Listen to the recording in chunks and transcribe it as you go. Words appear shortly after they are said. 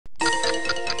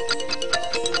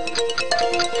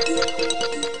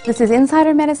This is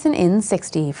Insider Medicine in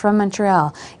 60 from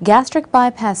Montreal. Gastric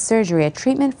bypass surgery, a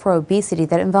treatment for obesity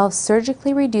that involves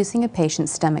surgically reducing a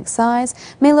patient's stomach size,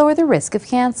 may lower the risk of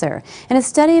cancer. In a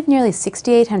study of nearly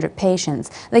 6,800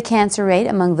 patients, the cancer rate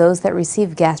among those that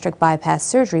received gastric bypass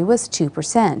surgery was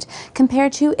 2%,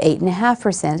 compared to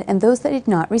 8.5% in those that did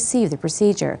not receive the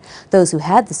procedure. Those who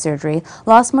had the surgery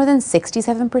lost more than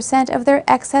 67% of their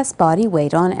excess body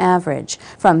weight on average.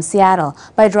 From Seattle,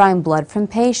 by drawing blood from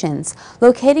patients,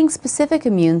 locating specific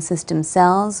immune system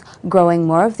cells, growing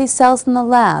more of these cells in the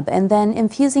lab, and then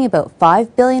infusing about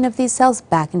 5 billion of these cells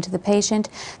back into the patient,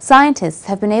 scientists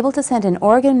have been able to send an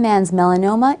Oregon man's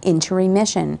melanoma into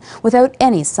remission without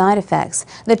any side effects.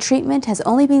 The treatment has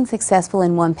only been successful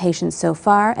in one patient so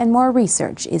far, and more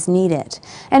research is needed.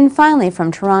 And finally,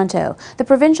 from Toronto, the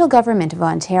provincial government of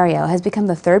Ontario has become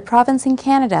the third province in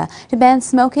Canada to ban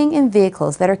smoking in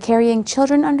vehicles that are carrying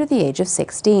children under the age of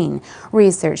 16.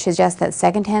 Research suggests that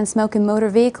secondhand smoke in motor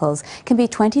vehicles can be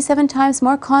 27 times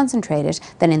more concentrated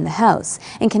than in the house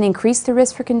and can increase the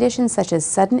risk for conditions such as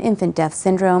sudden infant death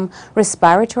syndrome,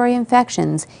 respiratory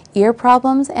infections, ear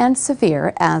problems, and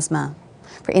severe asthma.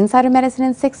 For Insider Medicine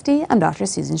in 60, I'm Dr.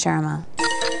 Susan Sharma.